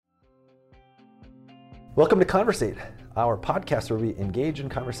Welcome to Conversate, our podcast where we engage in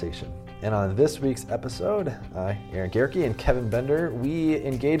conversation. And on this week's episode, Aaron Gerke and Kevin Bender, we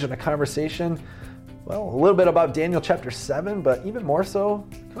engage in a conversation, well, a little bit about Daniel chapter 7, but even more so,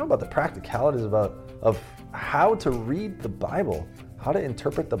 kind of about the practicalities of how to read the Bible, how to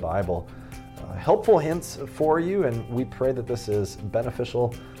interpret the Bible. Helpful hints for you, and we pray that this is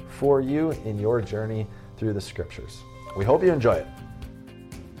beneficial for you in your journey through the scriptures. We hope you enjoy it.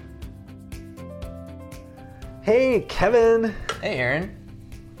 Hey, Kevin. Hey, Aaron.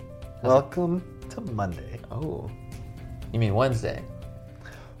 Welcome to Monday. Oh, you mean Wednesday?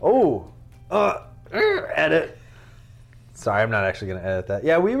 Edit. Sorry, I'm not actually going to edit that.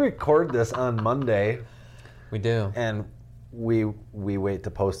 Yeah, we record this on Monday. We do. And we wait to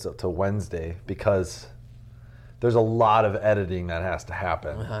post it till Wednesday because there's a lot of editing that has to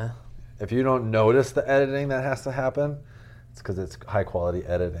happen. Uh-huh. If you don't notice the editing that has to happen, it's because it's high quality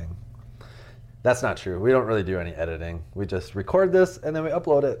editing. That's not true. We don't really do any editing. We just record this and then we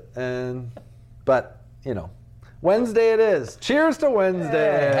upload it. But you know, Wednesday it is. Cheers to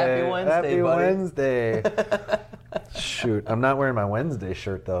Wednesday. Yeah, happy Wednesday, Happy buddy. Wednesday. Shoot, I'm not wearing my Wednesday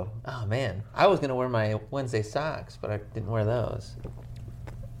shirt though. Oh, man. I was going to wear my Wednesday socks, but I didn't wear those.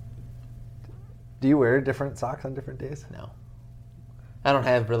 Do you wear different socks on different days? No. I don't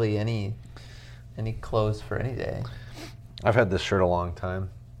have really any clothes for any day. I've had this shirt a long time.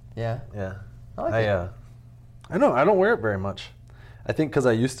 Yeah? Yeah. I like it. I know, I don't wear it very much. I think because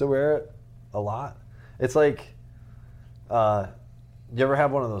I used to wear it a lot. It's like, you ever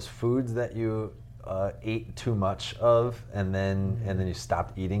have one of those foods that you ate too much of and then you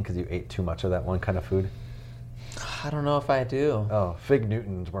stopped eating because you ate too much of that one kind of food? I don't know if I do. Oh, Fig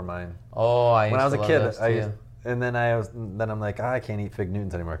Newtons were mine. Oh, I used When I was to a love kid, those too. then I'm like, I can't eat Fig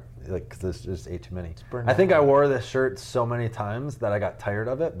Newtons anymore, like because I just ate too many. burned I think out. I wore this shirt so many times that I got tired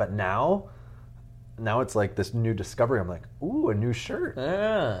of it. But now it's like this new discovery. I'm like, ooh, a new shirt.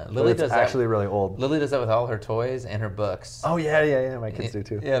 Yeah. But Lily it's does actually that. really old. Lily does that with all her toys and her books. Oh yeah. My kids do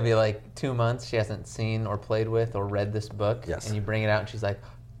too. Yeah, it'll be like 2 months she hasn't seen or played with or read this book. Yes. And you bring it out and she's like,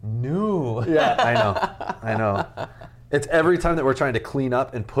 new. Yeah, I know. It's every time that we're trying to clean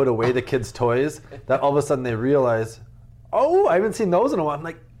up and put away the kids' toys that all of a sudden they realize, oh, I haven't seen those in a while. I'm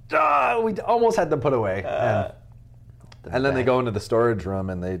like, we almost had them put away. And then they go into the storage room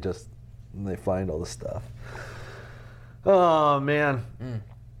and they find all the stuff. Oh, man.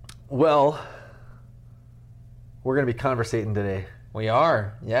 Well, we're going to be conversating today. We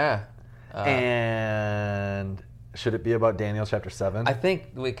are, yeah. And should it be about Daniel chapter 7? I think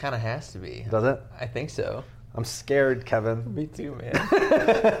it kind of has to be. Does it? I think so. I'm scared, Kevin. Me too, man.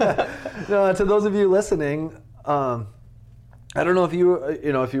 No, to those of you listening, I don't know if you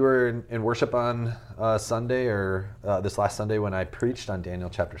were in worship on Sunday or this last Sunday when I preached on Daniel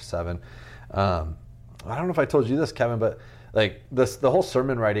chapter 7. I don't know if I told you this, Kevin, but like the whole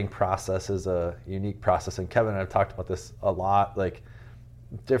sermon writing process is a unique process, and Kevin and I've talked about this a lot. Like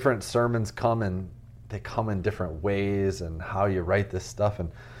different sermons come in different ways, and how you write this stuff. And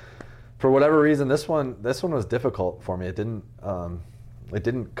for whatever reason, this one was difficult for me. It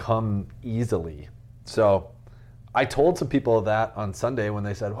didn't come easily. So I told some people that on Sunday when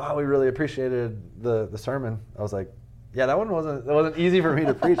they said, "Wow, we really appreciated the sermon." I was like, "Yeah, that one wasn't easy for me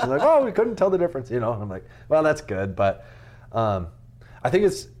to preach." They're like, "Oh, we couldn't tell the difference," And I'm like, "Well, that's good." But I think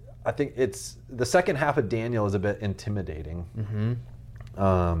it's the second half of Daniel is a bit intimidating.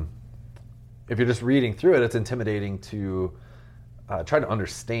 Mm-hmm. If you're just reading through it, it's intimidating to try to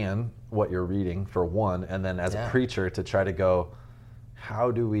understand what you're reading, for one, and then as a preacher to try to go, how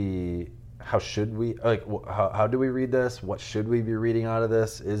should we read this? What should we be reading out of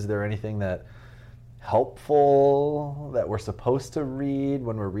this? Is there anything that helpful that we're supposed to read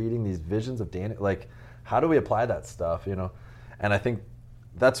when we're reading these visions of Daniel? Like, how do we apply that stuff? And I think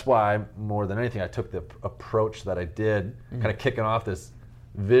that's why, more than anything, I took the approach that I did, kind of kicking off this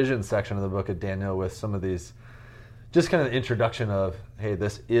vision section of the book of Daniel with some of these, just kind of the introduction of, hey,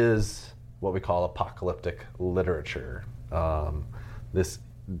 this is what we call apocalyptic literature. This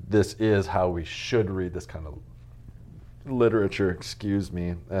is how we should read this kind of literature,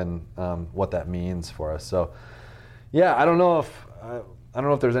 and what that means for us. So, yeah, I don't know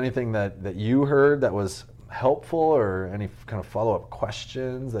if there's anything that you heard that was helpful, or any kind of follow-up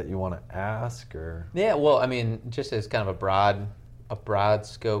questions that you want to ask, or Yeah, well, I mean, just as kind of a broad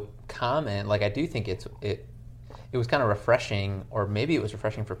scope comment, like I do think it was kind of refreshing, or maybe it was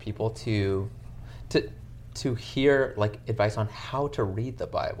refreshing for people to hear like advice on how to read the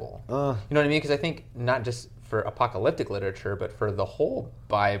Bible. You know what I mean? Because I think not just for apocalyptic literature, but for the whole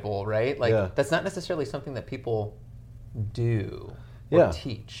Bible, right? Like that's not necessarily something that people do. Yeah.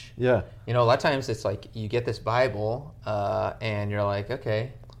 teach. Yeah. You know, a lot of times it's like you get this Bible and you're like,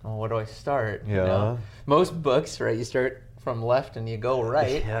 okay, well, where do I start? You Yeah. know? Most books, right, you start from left and you go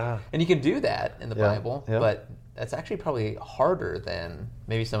right. Yeah. And you can do that in the Yeah. Bible, Yeah. but that's actually probably harder than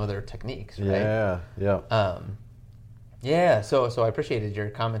maybe some of their techniques, right? Yeah. Yeah, so I appreciated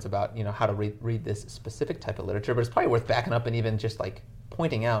your comments about, you know, how to read this specific type of literature, but it's probably worth backing up and even just like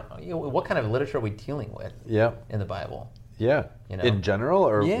pointing out, you know, what kind of literature are we dealing with Yeah. in the Bible? Yeah. You know? In general,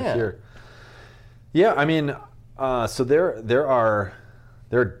 or Yeah. here? Yeah. I mean, so there are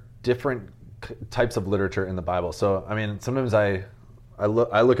different types of literature in the Bible. So I mean, sometimes I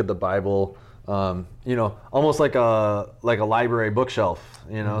look at the Bible, you know, almost like a library bookshelf.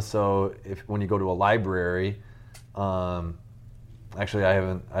 You know, so when you go to a library, actually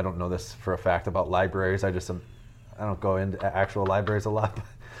I don't know this for a fact about libraries. I don't go into actual libraries a lot. But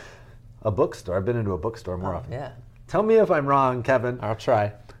a bookstore. I've been into a bookstore more often. Yeah. Tell me if I'm wrong, Kevin. I'll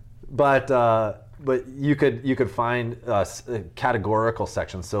try. But you could find categorical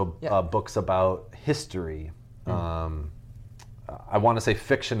sections. So Yeah. books about history. I want to say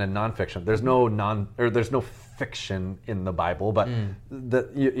fiction and nonfiction. There's no fiction in the Bible, but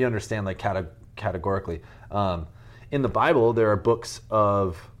you understand, like, categorically. In the Bible, there are books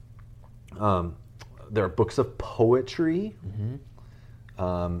of poetry.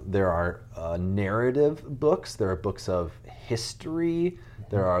 There are narrative books. There are books of history.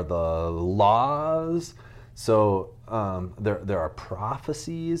 There are the laws. So there are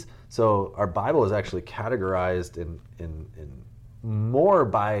prophecies. So our Bible is actually categorized in more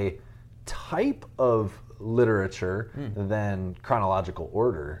by type of literature than chronological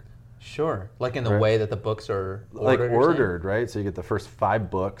order. Sure. Like in the Right. way that the books are ordered. Like you're saying? ordered, right? So you get the first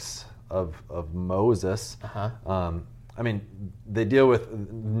 5 books of Moses. I mean, they deal with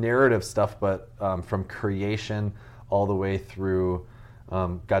narrative stuff, but from creation all the way through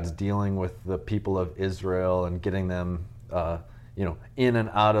God's dealing with the people of Israel and getting them, you know, in and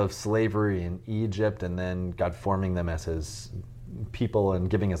out of slavery in Egypt, and then God forming them as His people and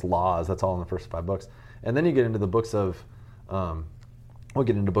giving His laws. That's all in the first 5 books. And then you get into the books of, we'll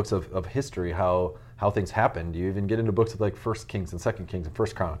get into books of history, how things happened. You even get into books of like 1 Kings and 2 Kings and 1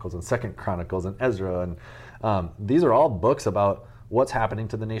 Chronicles and 2 Chronicles and Ezra, and these are all books about what's happening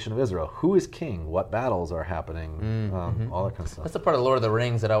to the nation of Israel. Who is king? What battles are happening? All that kind of stuff. That's the part of Lord of the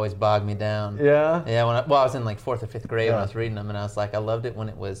Rings that always bogged me down. Yeah? Yeah, I was in like 4th or 5th grade when Yeah. I was reading them, and I was like, I loved it when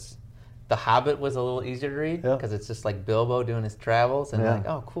it was, The Hobbit was a little easier to read, Yeah. because it's just like Bilbo doing his travels, and Yeah. like,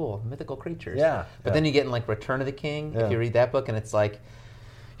 oh, cool, mythical creatures. Yeah, But yeah. then you get in like Return of the King, Yeah. if you read that book, and it's like,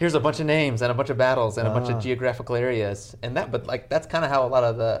 here's a bunch of names and a bunch of battles and a bunch of geographical areas, and but like that's kind of how a lot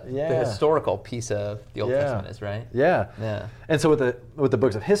of the historical piece of the Old Testament is, right? Yeah. Yeah. And so with the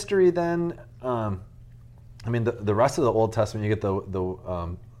books of history, then, I mean, the rest of the Old Testament, you get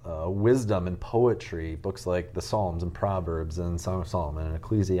the wisdom and poetry books like the Psalms and Proverbs and Song of Solomon and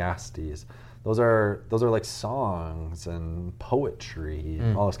Ecclesiastes. Those are like songs and poetry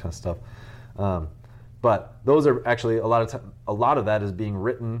and all this kind of stuff. But those are actually a lot of that is being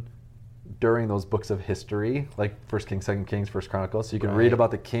written during those books of history, like 1 Kings, 2 Kings, 1 Chronicles. So you can read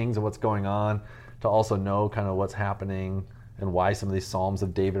about the kings and what's going on, to also know kind of what's happening and why some of these Psalms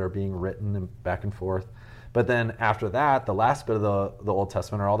of David are being written and back and forth. But then after that, the last bit of the Old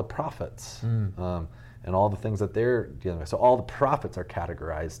Testament are all the prophets and all the things that they're dealing with. So all the prophets are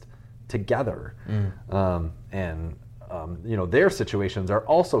categorized together. And you know, their situations are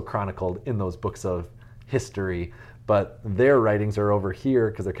also chronicled in those books of history, but their writings are over here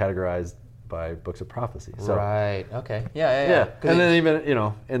because they're categorized by books of prophecy. So, Right. Okay. Yeah. and then even, you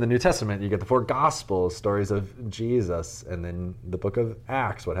know, in the New Testament, you get the 4 Gospels, stories of Jesus, and then the book of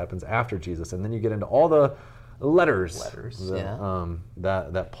Acts, what happens after Jesus, and then you get into all the letters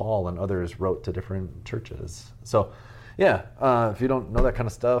that Paul and others wrote to different churches. So, if you don't know that kind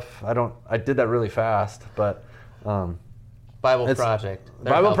of stuff, I did that really fast, but Bible Project.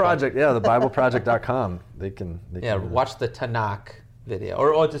 Bible Project, the BibleProject.com. They can watch the Tanakh video,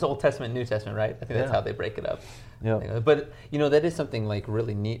 or just Old Testament, New Testament, right? I think that's how they break it up. Yeah. But you know, that is something like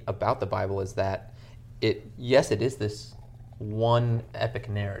really neat about the Bible, is that it is this one epic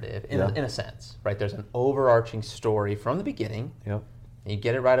narrative in a sense, right? There's an overarching story from the beginning. Yep. And you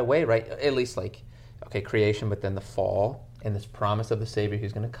get it right away, right? At least like, okay, creation, but then the fall and this promise of the Savior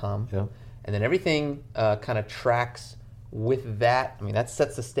who's going to come. Yep. And then everything kind of tracks with that. I mean, that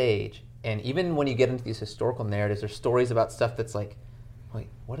sets the stage. And even when you get into these historical narratives, there's stories about stuff that's like, wait,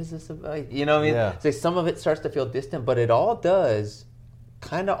 what is this about? You know what I mean? Yeah. So some of it starts to feel distant, but it all does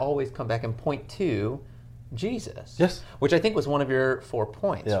kind of always come back and point to Jesus. Yes. Which I think was one of your 4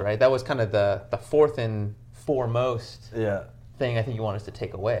 points, Yeah. right? That was kind of the fourth and foremost thing I think you want us to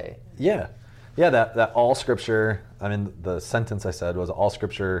take away. Yeah. Yeah, that all Scripture, I mean, the sentence I said was all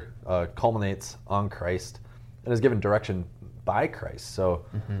Scripture culminates on Christ and is given direction by Christ. So,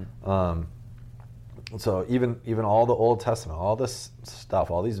 so even all the Old Testament, all this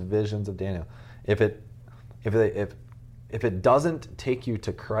stuff, all these visions of Daniel, if it doesn't take you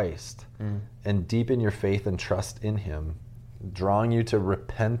to Christ and deepen your faith and trust in Him, drawing you to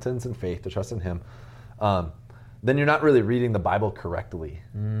repentance and faith to trust in Him, then you're not really reading the Bible correctly.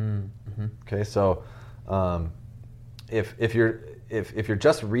 Okay, so if you're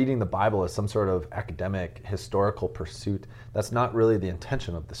just reading the Bible as some sort of academic historical pursuit, that's not really the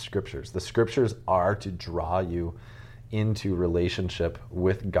intention of the Scriptures. The Scriptures are to draw you into relationship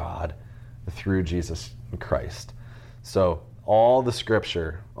with God through Jesus Christ. So all the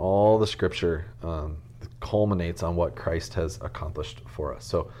Scripture culminates on what Christ has accomplished for us.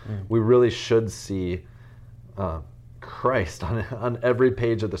 So we really should see Christ on every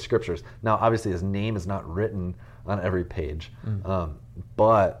page of the Scriptures. Now, obviously, His name is not written on every page,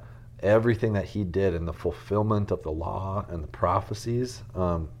 but everything that He did in the fulfillment of the law and the prophecies,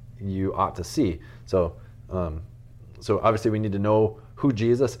 you ought to see. So, so obviously, we need to know who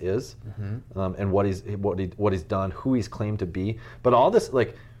Jesus is, and what he's done, who He's claimed to be. But all this,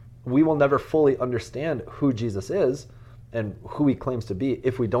 like, we will never fully understand who Jesus is and who He claims to be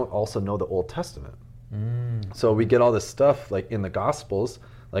if we don't also know the Old Testament. So we get all this stuff like in the Gospels,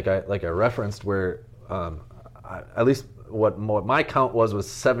 like I referenced, where at least what my count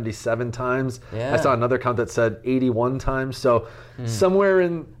was 77 times. Yeah. I saw another count that said 81 times. So somewhere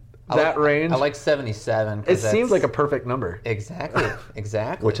in that range. I like 77. It seems like a perfect number. Exactly.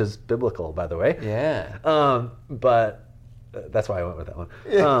 Which is biblical, by the way. Yeah. But that's why I went with that one.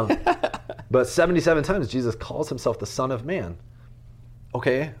 But 77 times Jesus calls Himself the Son of Man.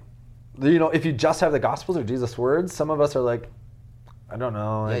 Okay. You know, if you just have the Gospels or Jesus' words, some of us are like, I don't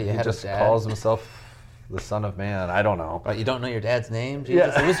know. Yeah, He just calls Himself the Son of Man. I don't know. Right, you don't know your dad's name,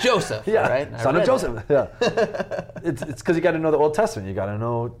 Jesus? Yeah. It was Joseph, right? Son of Joseph. Yeah. It's because you got to know the Old Testament. You got to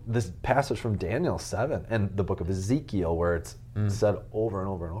know this passage from Daniel 7 and the book of Ezekiel, where it's said over and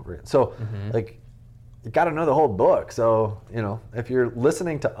over and over again. So, like, you got to know the whole book. So, you know, if you're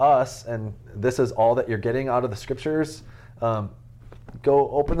listening to us and this is all that you're getting out of the Scriptures, go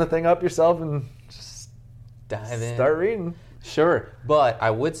open the thing up yourself and just dive in. Start reading. Sure. But I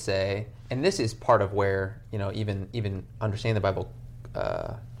would say, and this is part of where, you know, even understanding the Bible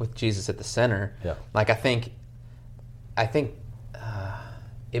with Jesus at the center, like I think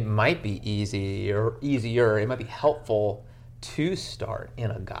it might be easier, it might be helpful to start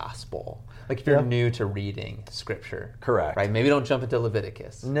in a gospel. Like if you're new to reading Scripture. Correct. Right? Maybe don't jump into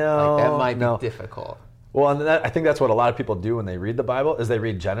Leviticus. No. Like that might be difficult. Well, and I think that's what a lot of people do when they read the Bible, is they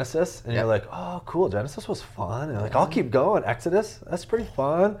read Genesis, and you're like, oh, cool, Genesis was fun. And you're like, I'll keep going. Exodus, that's pretty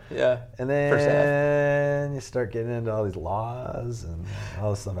fun. Yeah. And then you start getting into all these laws and all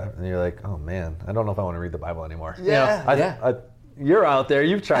this stuff, and you're like, oh, man, I don't know if I want to read the Bible anymore. Yeah. You know, you're out there.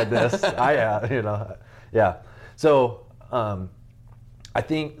 You've tried this. You know. Yeah. So I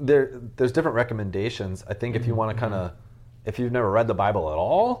think there's different recommendations. I think if you want to kind of, if you've never read the Bible at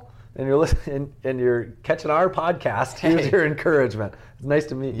all, and you're listening and you're catching our podcast, here's your encouragement. It's nice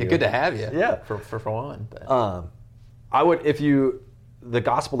to meet you. Good to have you. Yeah. For one. But. I would, the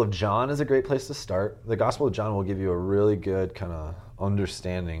Gospel of John is a great place to start. The Gospel of John will give you a really good kind of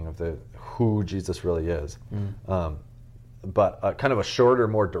understanding of who Jesus really is. But kind of a shorter,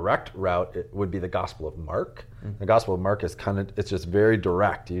 more direct route, it would be the Gospel of Mark. The Gospel of Mark is it's just very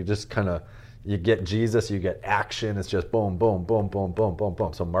direct. You just you get Jesus, you get action. It's just boom, boom, boom, boom, boom, boom,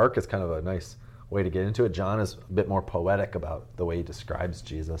 boom. So Mark is kind of a nice way to get into it. John is a bit more poetic about the way he describes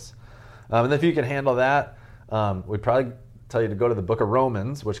Jesus. And if you can handle that, we'd probably tell you to go to the book of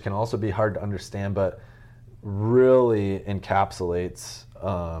Romans, which can also be hard to understand, but really encapsulates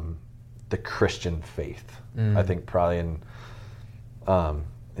the Christian faith. I think probably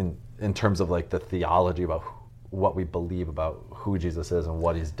in terms of like the theology about what we believe about who Jesus is and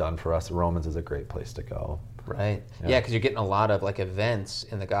what He's done for us. Romans is a great place to go. Right. Yeah, because you're getting a lot of like events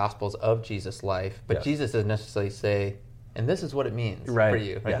in the Gospels of Jesus' life, but Jesus doesn't necessarily say, and this is what it means for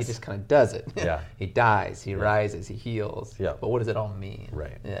you. Right? He just kind of does it. He dies, He rises, He heals. But what does it all mean?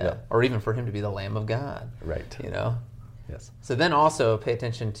 Right. Or even for Him to be the Lamb of God. Right. You know? Yes. So then also pay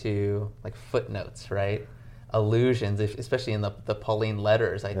attention to like footnotes, right? Allusions, especially in the Pauline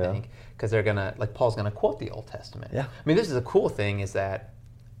letters, I think, because they're gonna, like, Paul's gonna quote the Old Testament. I mean, this is a cool thing, is that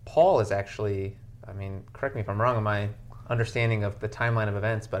Paul is actually, I mean, correct me if I'm wrong in my understanding of the timeline of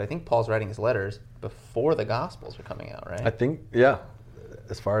events, but I think Paul's writing his letters before the Gospels are coming out, right? I think,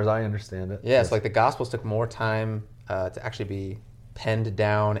 as far as I understand it. Yeah, it's like the Gospels took more time to actually be penned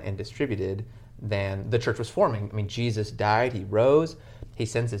down and distributed than the church was forming. I mean, Jesus died, he rose, he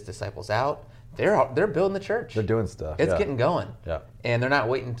sends his disciples out. They're building the church. They're doing stuff. It's getting going. Yeah. And they're not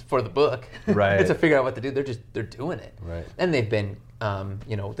waiting for the book right. to figure out what to do. They're doing it. Right. And they've been,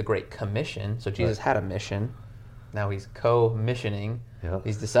 the Great Commission. So Jesus had a mission. Now he's co-missioning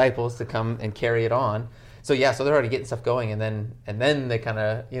these disciples to come and carry it on. So so they're already getting stuff going, and then they kind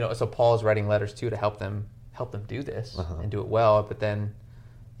of, so Paul's writing letters too to help them do this and do it well. But then,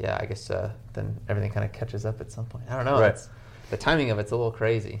 I guess then everything kind of catches up at some point. I don't know. Right. The timing of it's a little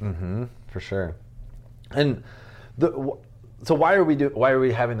crazy. Mm-hmm, for sure. And so why are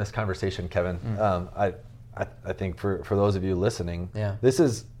we having this conversation, Kevin? I think for those of you listening, this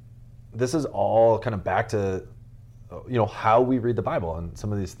is all kind of back to how we read the Bible and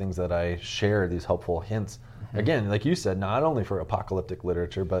some of these things that I share, these helpful hints. Mm-hmm. Again, like you said, not only for apocalyptic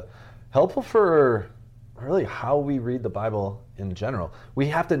literature, but helpful for really how we read the Bible in general. We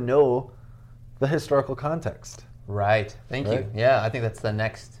have to know the historical context. Right. Thank you. Yeah, I think that's the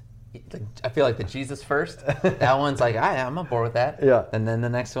next. I feel like the Jesus first. That one's like I'm on board with that. Yeah. And then the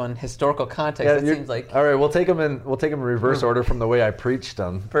next one, historical context. It seems like. All right, we'll take them in reverse order from the way I preached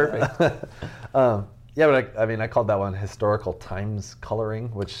them. Perfect. But I called that one historical times coloring,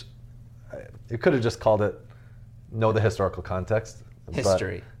 which it could have just called it know the historical context.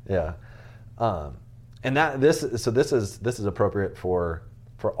 History. But, and this is appropriate for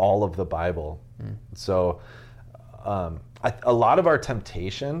all of the Bible. So a lot of our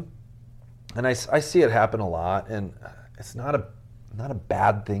temptation, and I see it happen a lot, and it's not a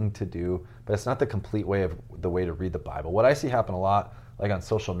bad thing to do, but it's not the complete way to read the Bible. What I see happen a lot, like on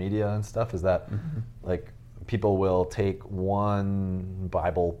social media and stuff, is that like people will take one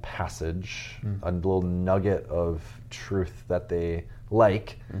Bible passage, a little nugget of truth that they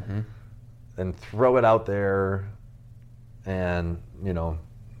like, and throw it out there, and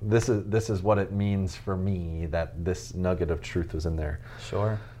this is what it means for me that this nugget of truth was in there.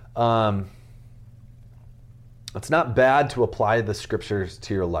 Sure. It's not bad to apply the scriptures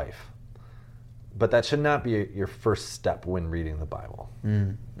to your life, but that should not be your first step when reading the Bible.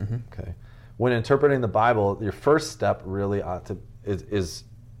 Mm-hmm. Okay. When interpreting the Bible, your first step really ought to is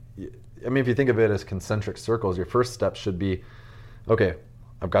if you think of it as concentric circles, your first step should be, okay,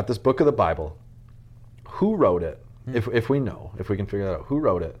 I've got this book of the Bible. Who wrote it? If we can figure that out, who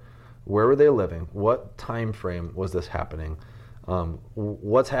wrote it? Where were they living? What time frame was this happening?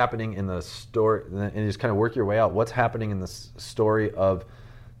 What's happening in the story? And you just kind of work your way out. What's happening in the story of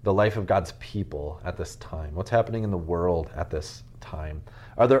the life of God's people at this time? What's happening in the world at this time?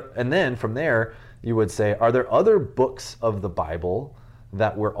 And then from there, you would say, are there other books of the Bible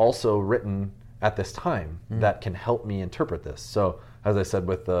that were also written at this time that can help me interpret this? So, as I said,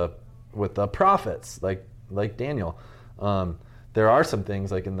 with the prophets, like Daniel, there are some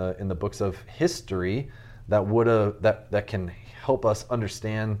things like in the books of history that can help us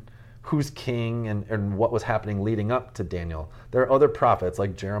understand who's king and what was happening leading up to Daniel. There are other prophets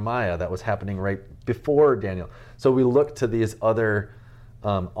like Jeremiah that was happening right before Daniel. So we look to these other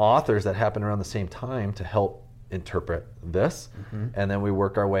authors that happened around the same time to help interpret this, and then we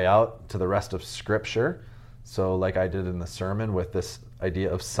work our way out to the rest of Scripture. So like I did in the sermon with this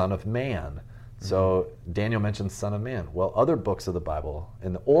idea of Son of Man. So Daniel mentions Son of Man. Well, other books of the Bible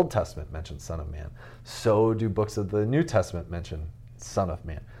in the Old Testament mention Son of Man. So do books of the New Testament mention Son of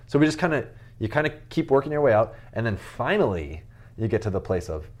Man. So we just you keep working your way out, and then finally you get to the place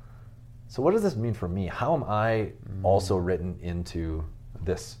of, so what does this mean for me? How am I also written into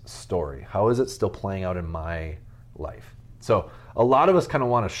this story? How is it still playing out in my life? So a lot of us kind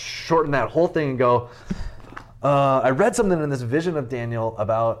of want to shorten that whole thing and go, I read something in this vision of Daniel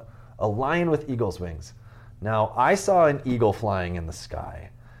about a lion with eagle's wings. Now, I saw an eagle flying in the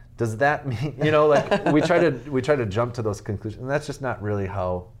sky. Does that mean, we try to jump to those conclusions, and that's just not really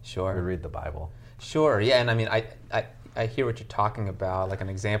how we read the Bible. Sure, yeah, and I hear what you're talking about. Like an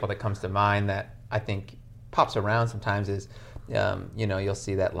example that comes to mind that I think pops around sometimes is, you'll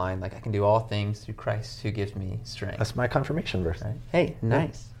see that line, like, I can do all things through Christ who gives me strength. That's my confirmation verse. Right? Hey,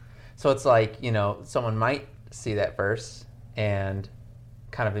 nice. So it's like, someone might see that verse and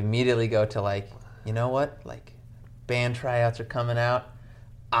kind of immediately go to like, you know what? Like, band tryouts are coming out.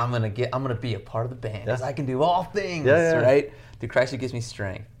 I'm gonna be a part of the band because I can do all things, right? Through Christ who gives me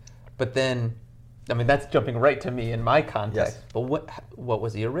strength. But then, that's jumping right to me in my context. Yes. But what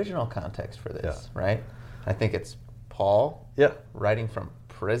was the original context for this, right? I think it's Paul writing from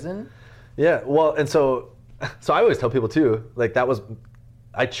prison. Yeah, well, and so I always tell people too, like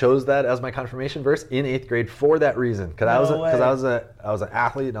I chose that as my confirmation verse in 8th grade for that reason, because I was an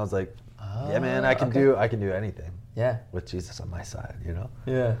athlete, and I was like, yeah, man, I can do anything. Yeah. with Jesus on my side,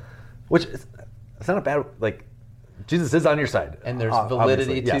 Yeah. Which it's not a bad, like, Jesus is on your side. And there's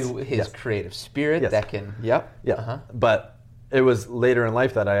validity to his creative spirit that can, Yeah. But it was later in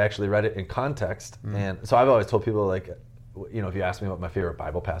life that I actually read it in context. And so I've always told people, like, if you ask me what my favorite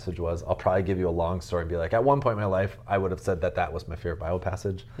Bible passage was, I'll probably give you a long story and be like, at one point in my life, I would have said that was my favorite Bible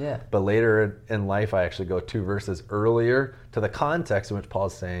passage. Yeah. But later in life, I actually go 2 verses earlier to the context in which Paul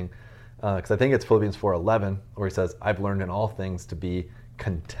is saying, because I think it's Philippians 4:11, where he says, I've learned in all things to be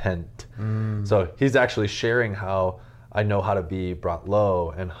content. So he's actually sharing how I know how to be brought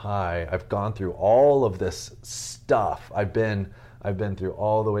low and high. I've gone through all of this stuff. I've been through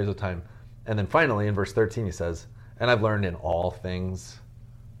all the ways of time. And then finally in verse 13 he says, and I've learned in all things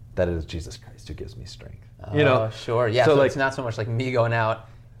that it is Jesus Christ who gives me strength. Sure. Yeah. So it's not so much like me going out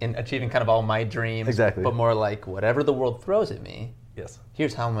and achieving kind of all my dreams. Exactly. But more like whatever the world throws at me. Yes.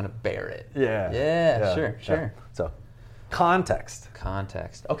 Here's how I'm going to bear it. Yeah. Sure. Yeah. So context.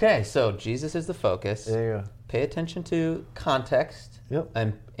 Okay. So Jesus is the focus. There you go. Pay attention to context. Yep.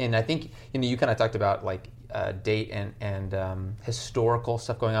 And I think you kind of talked about like date and historical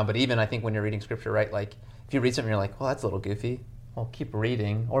stuff going on. But even I think when you're reading scripture, right? Like if you read something, you're like, well, that's a little goofy. Well, keep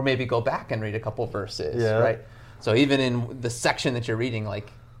reading, or maybe go back and read a couple verses. Yeah. Right. So even in the section that you're reading,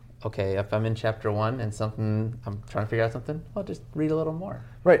 like, okay, if I'm in chapter 1 and I'm trying to figure out something, I'll just read a little more.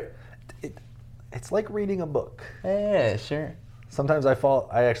 Right. It's like reading a book. Yeah, sure. Sometimes I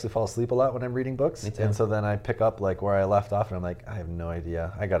actually fall asleep a lot when I'm reading books. Me too. And so then I pick up like where I left off and I'm like, I have no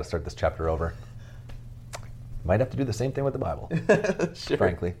idea. I got to start this chapter over. Might have to do the same thing with the Bible. Sure.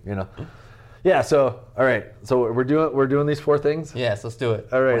 Frankly, Yeah, so all right. So we're doing these 4 things? Yes, let's do it.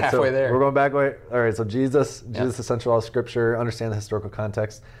 All right. We're halfway there. We're going back way. All right, so Jesus is central to scripture, understand the historical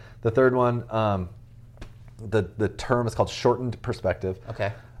context. The third one, the term is called shortened perspective.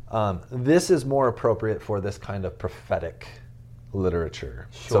 Okay. This is more appropriate for this kind of prophetic literature.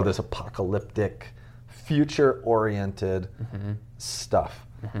 Sure. So this apocalyptic, future-oriented stuff.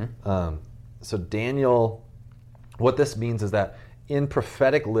 So Daniel, what this means is that in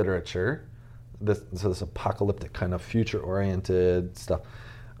prophetic literature, this apocalyptic kind of future-oriented stuff,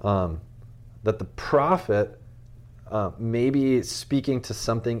 that the prophet may be speaking to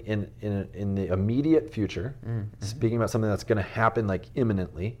something in the immediate future, speaking about something that's going to happen like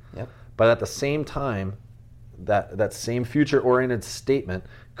imminently. Yep. But at the same time, that same future-oriented statement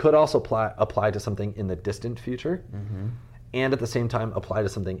could also apply to something in the distant future, and at the same time apply to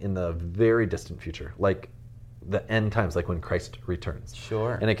something in the very distant future, like the end times, like when Christ returns.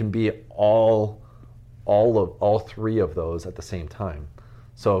 Sure. And it can be all 3 of those at the same time.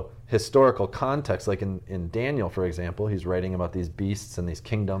 So historical context, like in Daniel, for example, he's writing about these beasts and these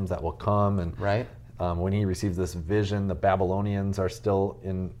kingdoms that will come. And right. When he receives this vision, the Babylonians are still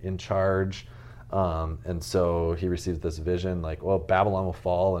in charge. And so he receives this vision like, well, Babylon will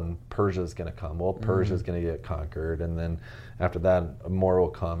fall and Persia's going to come. Well, Persia's going to get conquered. And then after that, more will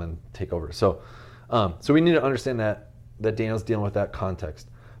come and take over. So we need to understand that Daniel's dealing with that context.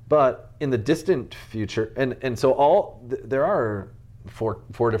 But in the distant future, and so there are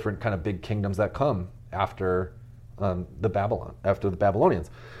four different kind of big kingdoms that come after the Babylonians.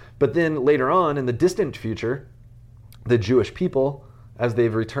 But then later on in the distant future, the Jewish people, as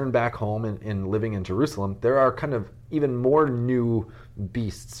they've returned back home and living in Jerusalem, there are kind of even more new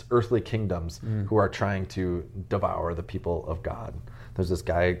beasts, earthly kingdoms, who are trying to devour the people of God. There's this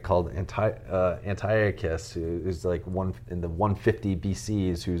guy called Antiochus, who's like in the 150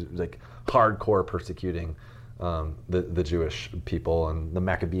 BCs, who's like hardcore persecuting the Jewish people, and the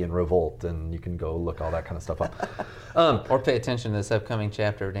Maccabean revolt, and you can go look all that kind of stuff up. Or pay attention to this upcoming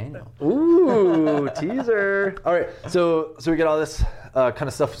chapter of Daniel. Ooh, teaser. All right, so we get all this kind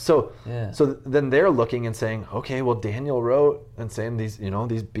of stuff. So then they're looking and saying, okay, well, Daniel wrote and saying these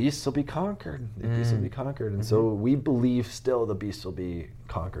beasts will be conquered. These beasts will be conquered. And so we believe still the beasts will be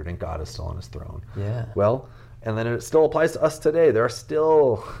conquered and God is still on his throne. Yeah. Well, and then it still applies to us today. There are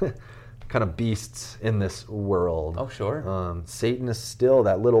still kind of beasts in this world. Oh, sure. Satan is still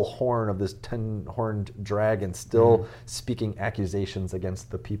that little horn of this 10-horned dragon, still speaking accusations against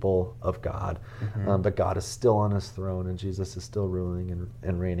the people of God. But God is still on his throne, and Jesus is still ruling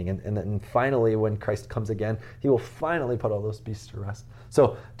and reigning. And then finally, when Christ comes again, he will finally put all those beasts to rest.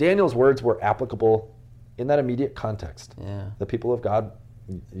 So Daniel's words were applicable in that immediate context. Yeah. The people of God,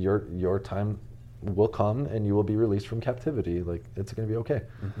 your time will come and you will be released from captivity. Like, it's going to be okay.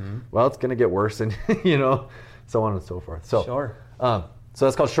 Well, it's going to get worse, and so on and so forth. So sure. So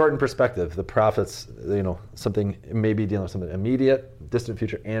that's called shortened perspective. The prophets, something maybe dealing with something immediate, distant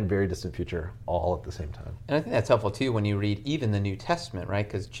future, and very distant future, all at the same time. And I think that's helpful too when you read even the New Testament, right?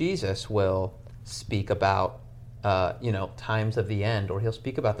 Because Jesus will speak about times of the end, or he'll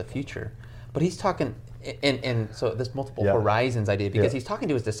speak about the future. But he's talking, and so this multiple horizons idea, because he's talking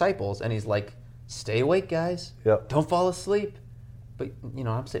to his disciples, and he's like, stay awake, guys. Yep. Don't fall asleep. But,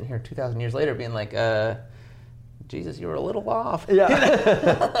 I'm sitting here 2,000 years later being like, Jesus, you were a little off.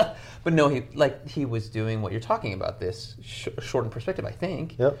 Yeah. But no, he was doing what you're talking about, this shortened perspective, I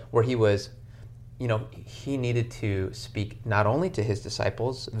think, where he was, he needed to speak not only to his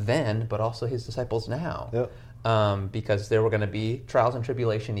disciples then, but also his disciples now. Yep. Because there were going to be trials and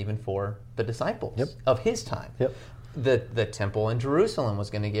tribulation even for the disciples of his time. Yep. The temple in Jerusalem was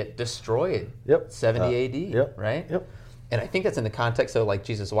going to get destroyed 70 AD, right? Yep. And I think that's in the context of like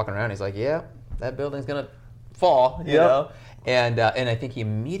Jesus walking around, he's like, yeah, that building's going to fall, you know? And I think he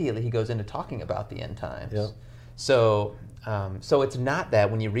goes into talking about the end times. Yep. So it's not that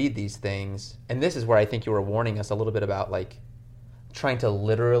when you read these things, and this is where I think you were warning us a little bit about like trying to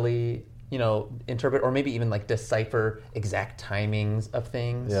literally, interpret or maybe even like decipher exact timings of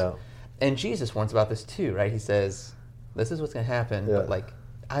things. Yeah. And Jesus warns about this too, right? He says, this is what's going to happen, but like,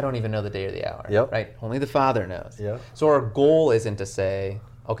 I don't even know the day or the hour, right? Only the Father knows. Yeah. So our goal isn't to say,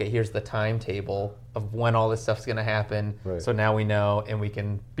 okay, here's the timetable of when all this stuff's going to happen, so now we know and we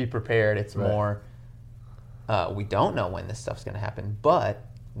can be prepared. It's more, we don't know when this stuff's going to happen, but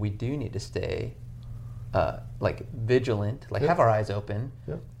we do need to stay vigilant, have our eyes open,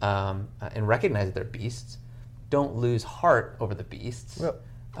 and recognize that they're beasts. Don't lose heart over the beasts,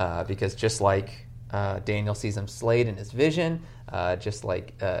 because just like Daniel sees them slayed in his vision, just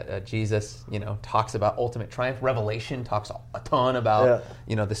like Jesus, talks about ultimate triumph. Revelation talks a ton about,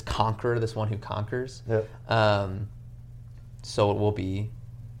 this conqueror, this one who conquers. So it will be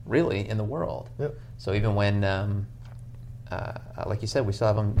really in the world. So even when, like you said, we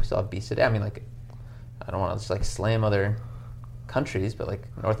still have beasts today. I mean, like, I don't want to just slam other countries, but like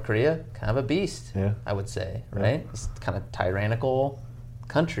North Korea, kind of a beast, I would say, right? It's kind of tyrannical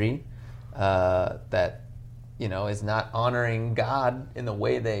country. That is not honoring God in the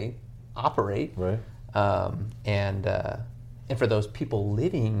way they operate, right? And for those people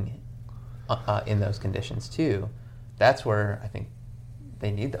living in those conditions too, that's where I think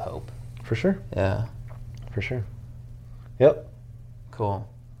they need the hope. For sure. Yeah, for sure. Yep. Cool.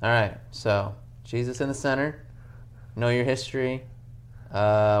 All right. So Jesus in the center. Know your history.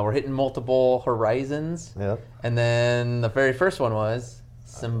 We're hitting multiple horizons. Yeah. And then the very first one was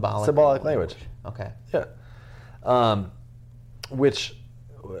symbolic language. Okay. Yeah. Which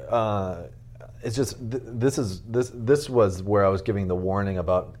it's just this was where I was giving the warning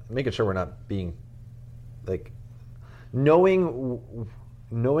about making sure we're not being like knowing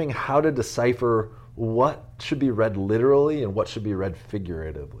how to decipher what should be read literally and what should be read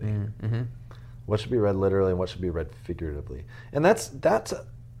figuratively. Mm-hmm. What should be read literally and what should be read figuratively. And that's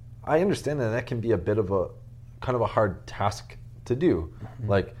I understand that can be a bit of a kind of a hard task to do. Mm-hmm.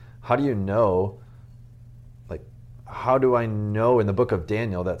 Like, how do you know, like, how do I know in the book of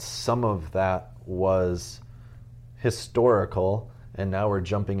Daniel that some of that was historical and now we're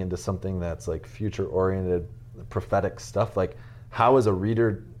jumping into something that's like future oriented prophetic stuff? Like, how as a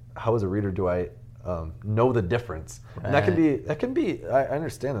reader do I know the difference? Right. And that can be I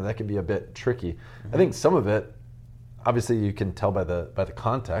understand that can be a bit tricky. Mm-hmm. I think some of it, obviously you can tell by the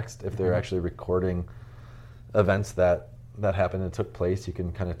context if they're actually recording events that happened and took place, you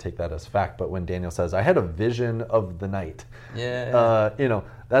can kind of take that as fact. But when Daniel says, I had a vision of the night,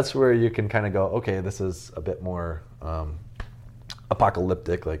 that's where you can kind of go, okay, this is a bit more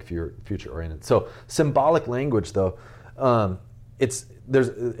apocalyptic, like future oriented. So symbolic language, though, it's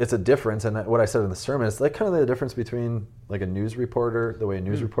a difference. And what I said in the sermon is like kind of the difference between like a news reporter, the way a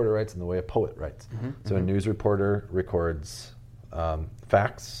news reporter writes, and the way a poet writes. Mm-hmm. So a news reporter records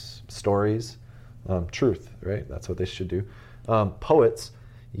facts, stories, truth, right? That's what they should do. Poets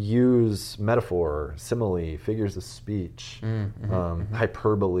use metaphor, simile, figures of speech,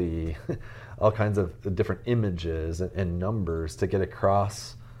 hyperbole, all kinds of different images and numbers to get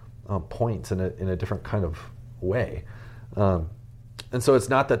across points in a different kind of way. And so it's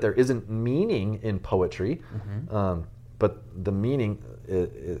not that there isn't meaning in poetry, but the meaning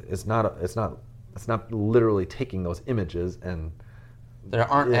is not. It's not literally taking those images and. There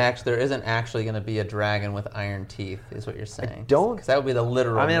isn't actually going to be a dragon with iron teeth, is what you're saying. Because that would be the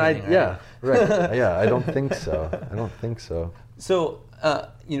literal meaning, right? Yeah, right. Yeah, I don't think so. So,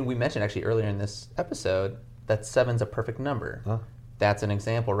 we mentioned actually earlier in this episode that 7's a perfect number. Huh? That's an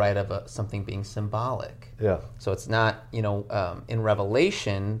example, right, of something being symbolic. Yeah. So it's not, in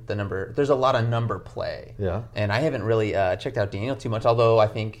Revelation, the number, there's a lot of number play. Yeah. And I haven't really checked out Daniel too much, although I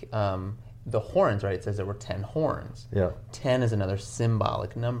think the horns, right, it says there were 10 horns. Yeah. 10 is another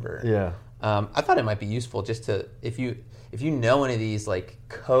symbolic number. Yeah. I thought it might be useful just to, if you know any of these like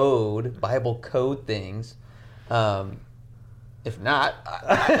Bible code things. If not,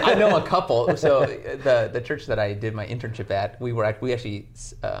 I know a couple. So the church that I did my internship at, we actually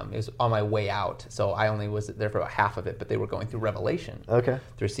it was on my way out, so I only was there for about half of it. But they were going through Revelation, through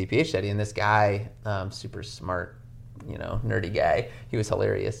a CPA study, and this guy, super smart, nerdy guy, he was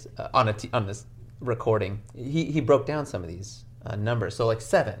hilarious on this recording. He broke down some of these numbers. So like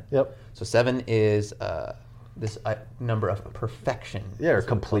 7. Yep. So 7 is this number of perfection. Yeah, or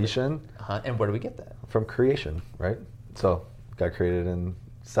completion. And where do we get that? From creation, right? So God created in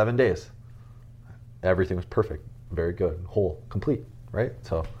 7 days. Everything was perfect, very good, whole, complete, right?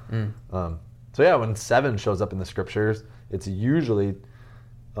 So, so yeah, when 7 shows up in the scriptures, it's usually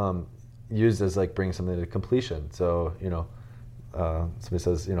used as like bringing something to completion. So, somebody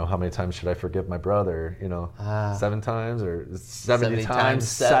says, how many times should I forgive my brother? 7 times or 70 times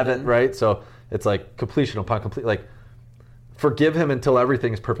 7, right? So it's like completion upon complete, like forgive him until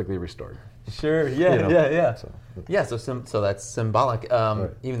everything is perfectly restored. Sure. Yeah. So that's symbolic. Right.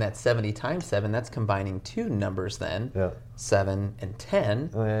 Even that 70 times 7, that's combining 2 numbers then. Yeah. 7 and 10.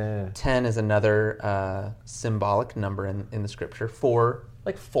 Oh, yeah. 10 is another symbolic number in the scripture for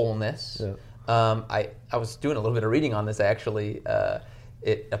like fullness. Yeah. I was doing a little bit of reading on this actually.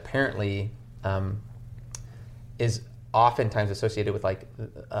 It apparently is oftentimes associated with like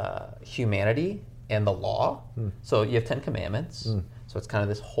humanity and the law. So you have 10 commandments. So it's kind of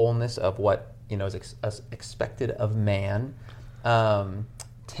this wholeness of what is expected of man. 10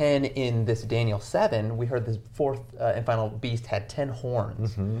 in this Daniel 7, we heard this fourth and final beast had 10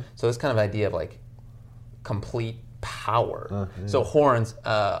 horns. So this kind of idea of like complete power. So horns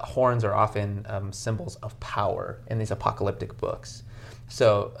are often symbols of power in these apocalyptic books.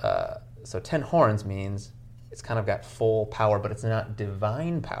 So 10 horns means it's kind of got full power, but it's not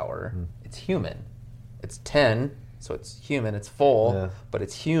divine power. It's human. It's 10. So it's human, it's full, but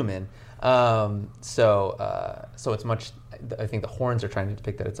it's human. So it's much, I think the horns are trying to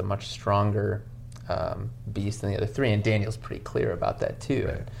depict that it's a much stronger beast than the other 3, and Daniel's pretty clear about that too,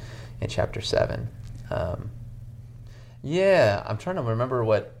 right, in chapter 7. I'm trying to remember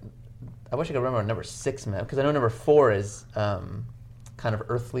I wish I could remember what number 6 meant, because I know number 4 is kind of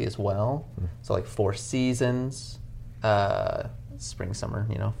earthly as well. So like 4 seasons, spring, summer,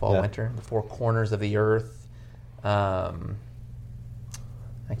 fall, winter, the 4 corners of the earth. I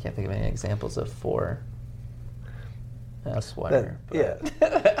can't think of any examples of 4. Sweater.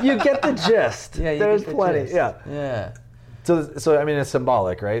 You get the gist. There's plenty. Gist. Yeah. So I mean, it's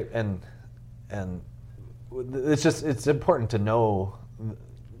symbolic, right? And it's important to know,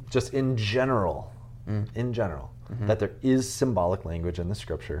 just in general, that there is symbolic language in the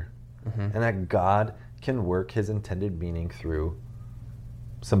scripture, and that God can work His intended meaning through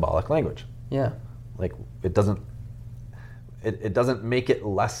symbolic language. Yeah. Like it doesn't make it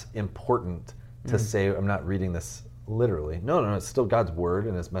less important to say I'm not reading this literally. No, it's still God's word,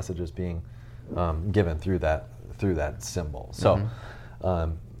 and His message is being given through that symbol. So,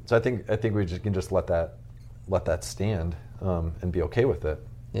 so I think we can just let that stand and be okay with it.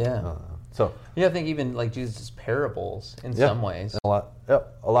 Yeah. I think even like Jesus' parables in some ways. There's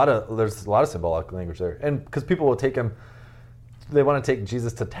a lot of symbolic language there, and because people will take him. They want to take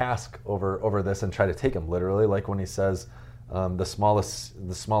Jesus to task over this and try to take him literally, like when he says, the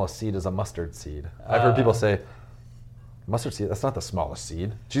smallest seed is a mustard seed. I've heard people say, mustard seed, that's not the smallest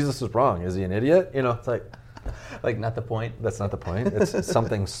seed. Jesus is wrong. Is he an idiot? It's like not the point. That's not the point. It's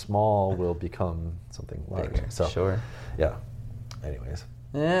something small will become something large. Bigger. So sure. Yeah. Anyways.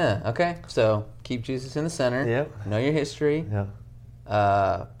 Yeah. Okay. So keep Jesus in the center. Yep. Know your history.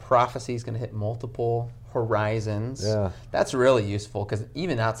 Yeah. Prophecy is going to hit multiple horizons. Yeah. That's really useful, because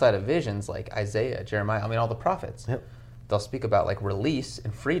even outside of visions like Isaiah, Jeremiah, all the prophets, they'll speak about like release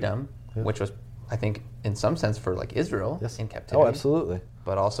and freedom, which was, I think, in some sense for like Israel in captivity. Oh, absolutely.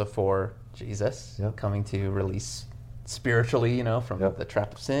 But also for Jesus coming to release spiritually, from the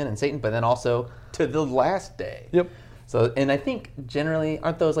trap of sin and Satan, but then also to the last day. Yep. So, and I think generally,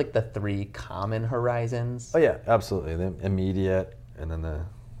 aren't those like the 3 common horizons? Oh yeah, absolutely. The immediate, and then the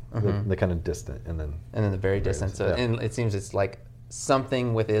kind of distant, and then the very distant. So, and it seems it's like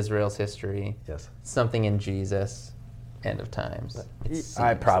something with Israel's history. Yes. Something in Jesus, end of times.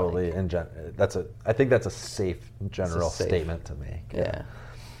 I probably I think that's a safe general statement to make. Yeah.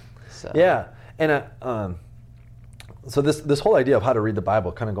 And so this whole idea of how to read the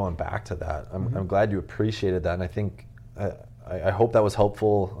Bible, kind of going back to that, I'm glad you appreciated that, and I think I hope that was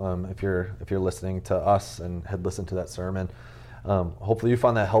helpful. If you're listening to us and had listened to that sermon. Hopefully you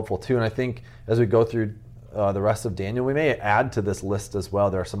found that helpful too. And I think as we go through the rest of Daniel, we may add to this list as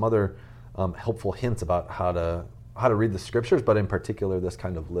well. There are some other helpful hints about how to read the scriptures, but in particular this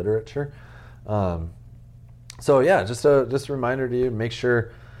kind of literature. So yeah, just a reminder to you: make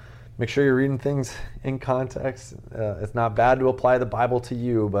sure you're reading things in context. It's not bad to apply the Bible to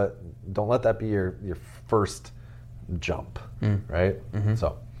you, but don't let that be your first jump, right? Mm-hmm.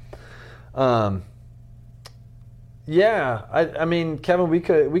 So, yeah, I mean, Kevin, we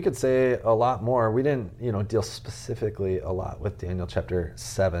could say a lot more. We didn't, deal specifically a lot with Daniel chapter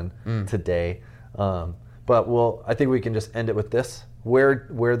 7 today, but I think we can just end it with this.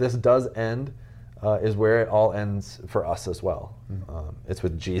 Where this does end is where it all ends for us as well. It's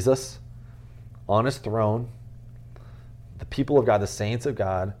with Jesus on his throne, the people of God, the saints of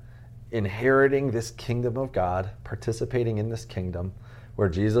God, inheriting this kingdom of God, participating in this kingdom where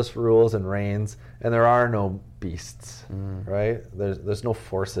Jesus rules and reigns, and there are no beasts, right? There's no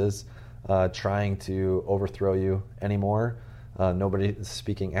forces trying to overthrow you anymore. Nobody is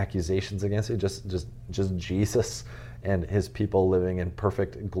speaking accusations against you. Just Jesus and his people living in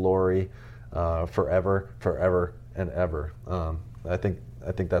perfect glory forever and ever. I think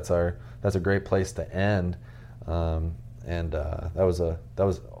that's a great place to end. And that was a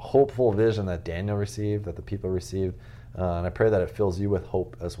hopeful vision that Daniel received, that the people received, and I pray that it fills you with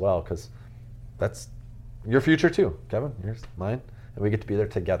hope as well, because that's your future too, Kevin. Yours, mine, and we get to be there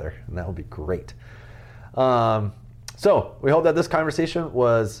together, and that will be great. So we hope that this conversation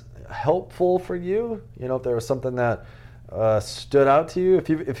was helpful for you. If there was something that stood out to you, if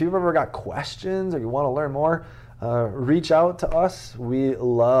you've ever got questions or you want to learn more, reach out to us. We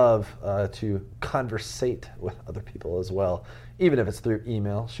love to conversate with other people as well, even if it's through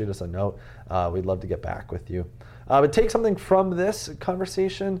email. Shoot us a note. We'd love to get back with you. But take something from this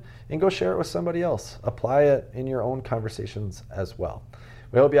conversation and go share it with somebody else. Apply it in your own conversations as well.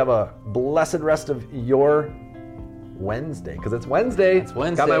 We hope you have a blessed rest of your Wednesday, because it's Wednesday. It's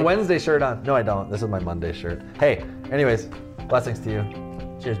Wednesday. Got my Wednesday shirt on. No, I don't. This is my Monday shirt. Hey, anyways, blessings to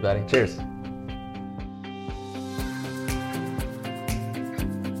you. Cheers, buddy. Cheers.